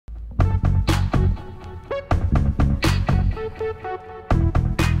Hey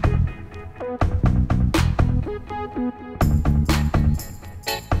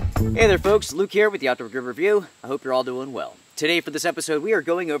there folks, Luke here with the Outdoor Gear Review. I hope you're all doing well. Today for this episode we are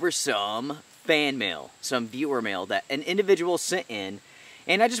going over some fan mail, some viewer mail that an individual sent in,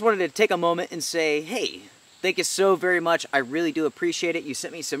 and I just wanted to take a moment and say, hey, thank you so very much. I really do appreciate it. You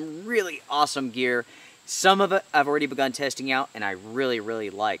sent me some really awesome gear. Some of it I've already begun testing out and I really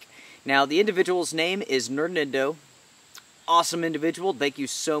like. Now the individual's name is Nerdnindo. Awesome individual, thank you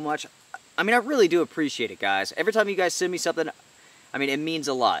so much. I mean, I really do appreciate it, guys. Every time you guys send me something, I mean, it means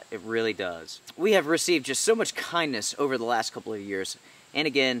a lot. It really does. We have received just so much kindness over the last couple of years. And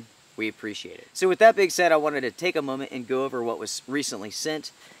again, we appreciate it. So with that being said, I wanted to take a moment and go over what was recently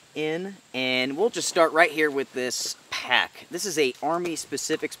sent in. And we'll just start right here with this pack. This is a Army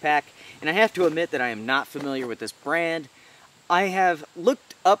Specifics pack. And I have to admit that I am not familiar with this brand. I have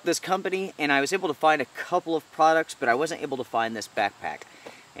looked up this company and I was able to find a couple of products, but I wasn't able to find this backpack.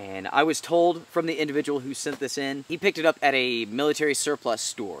 And I was told from the individual who sent this in, he picked it up at a military surplus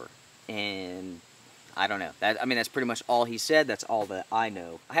store. And I don't know. I mean, that's pretty much all he said. That's all that I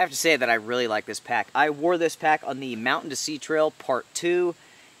know. I have to say that I really like this pack. I wore this pack on the Mountain to Sea Trail Part 2.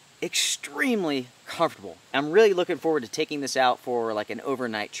 Extremely comfortable. I'm really looking forward to taking this out for like an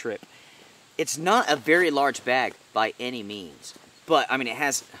overnight trip. It's not a very large bag by any means. But, I mean, it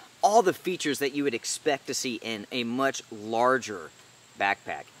has all the features that you would expect to see in a much larger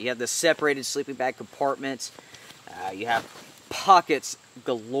backpack. You have the separated sleeping bag compartments. You have pockets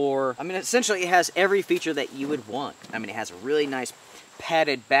galore. I mean, essentially it has every feature that you would want. I mean, it has a really nice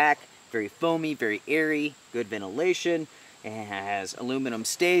padded back, very foamy, very airy, good ventilation. It has aluminum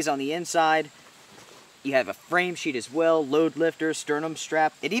stays on the inside. You have a frame sheet as well, load lifter, sternum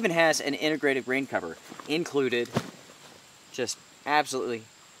strap. It even has an integrated rain cover included. Just absolutely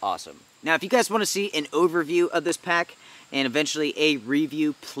awesome. Now, if you guys want to see an overview of this pack and eventually a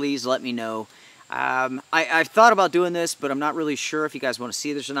review, please let me know. I've thought about doing this, but I'm not really sure if you guys want to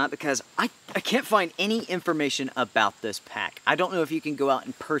see this or not because I can't find any information about this pack. I don't know if you can go out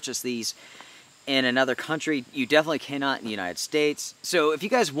and purchase these in another country. You definitely cannot in the United States. So if you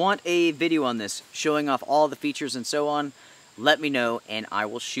guys want a video on this, showing off all the features and so on, let me know and I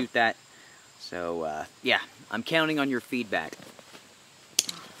will shoot that. So yeah, I'm counting on your feedback.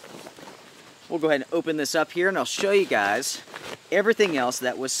 We'll go ahead and open this up here and I'll show you guys everything else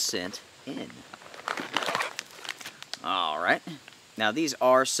that was sent in. Alright, now these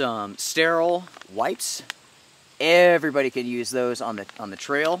are some sterile wipes. Everybody can use those on the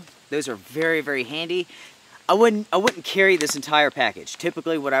trail. Those are very handy. I wouldn't carry this entire package.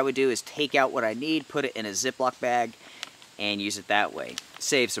 Typically what I would do is take out what I need, put it in a Ziploc bag, and use it that way.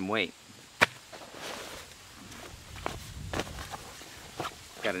 Save some weight.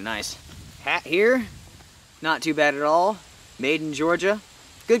 Got a nice hat here, not too bad at all. Made in Georgia,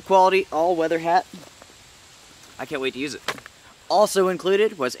 good quality all-weather hat. I can't wait to use it. Also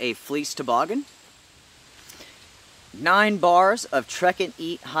included was a fleece toboggan, 9 bars of Trek and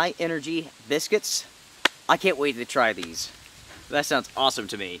Eat high energy biscuits. I can't wait to try these. That sounds awesome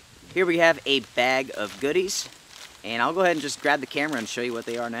to me. Here we have a bag of goodies, and I'll go ahead and just grab the camera and show you what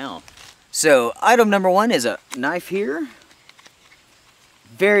they are now. So item number 1 is a knife here.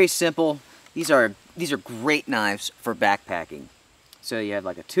 Very simple. These are great knives for backpacking. So you have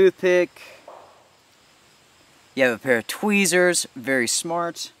like a toothpick. You have a pair of tweezers, very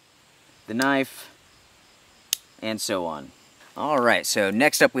smart. The knife, and so on. Alright, so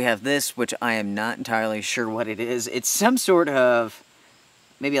next up we have this, which I am not entirely sure what it is. It's some sort of,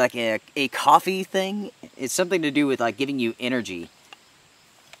 maybe like a coffee thing. It's something to do with like giving you energy.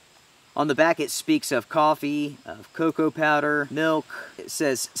 On the back it speaks of coffee, of cocoa powder, milk. It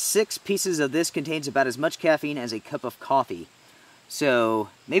says 6 pieces of this contains about as much caffeine as a cup of coffee. So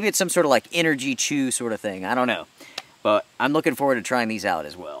maybe it's some sort of like energy chew sort of thing. I don't know. But I'm looking forward to trying these out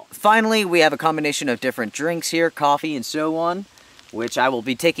as well. Finally, we have a combination of different drinks here, coffee and so on, which I will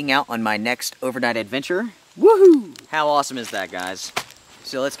be taking out on my next overnight adventure. Woohoo! How awesome is that, guys?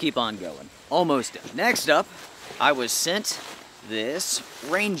 So let's keep on going. Almost done. Next up, I was sent this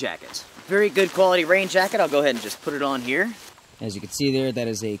rain jacket. Very good quality rain jacket. I'll go ahead and just put it on here. As you can see there, that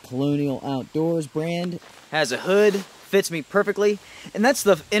is a Colonial Outdoors brand. Has a hood, fits me perfectly. And that's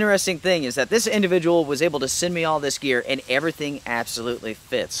the interesting thing, is that this individual was able to send me all this gear and everything absolutely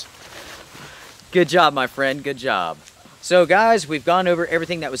fits. Good job, my friend, good job. So guys, we've gone over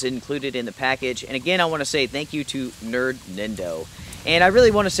everything that was included in the package. And again, I want to say thank you to Nerdnindo. And I really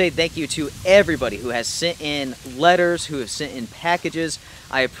want to say thank you to everybody who has sent in letters, who have sent in packages.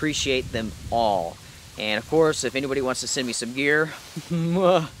 I appreciate them all. And of course, if anybody wants to send me some gear,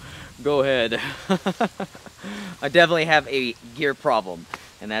 Go ahead. I definitely have a gear problem,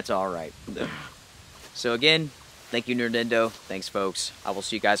 and that's alright. So again, thank you, Nerdendo. Thanks, folks. I will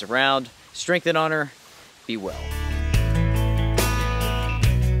see you guys around. Strength and honor. Be well.